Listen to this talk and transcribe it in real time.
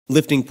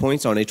Lifting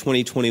points on a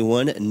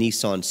 2021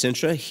 Nissan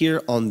Sentra.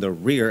 Here on the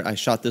rear, I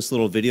shot this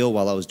little video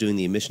while I was doing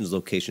the emissions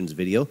locations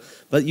video,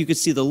 but you could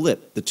see the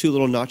lip, the two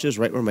little notches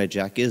right where my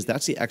jack is.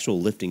 That's the actual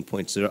lifting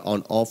points. They're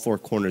on all four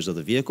corners of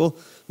the vehicle.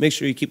 Make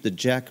sure you keep the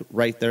jack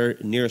right there,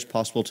 nearest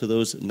possible to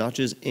those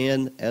notches,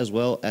 and as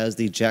well as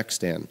the jack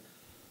stand.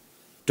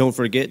 Don't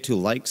forget to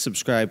like,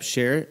 subscribe,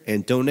 share,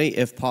 and donate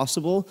if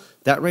possible.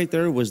 That right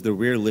there was the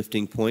rear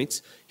lifting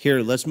points.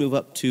 Here, let's move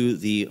up to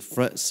the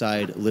front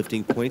side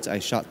lifting points. I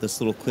shot this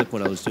little clip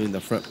when I was doing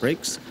the front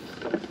brakes.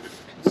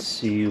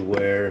 See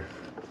where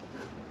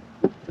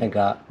I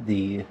got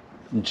the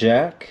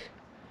jack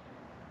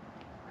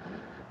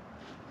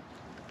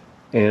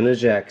and a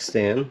jack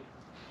stand.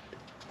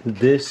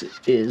 This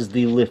is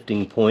the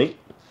lifting point.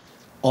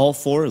 All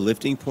four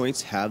lifting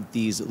points have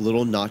these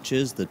little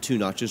notches, the two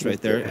notches right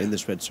there in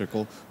this red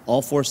circle.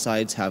 All four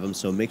sides have them,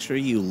 so make sure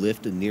you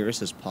lift the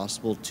nearest as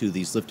possible to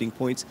these lifting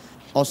points.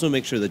 Also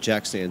make sure the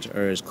jack stands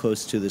are as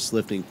close to this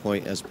lifting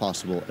point as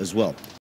possible as well.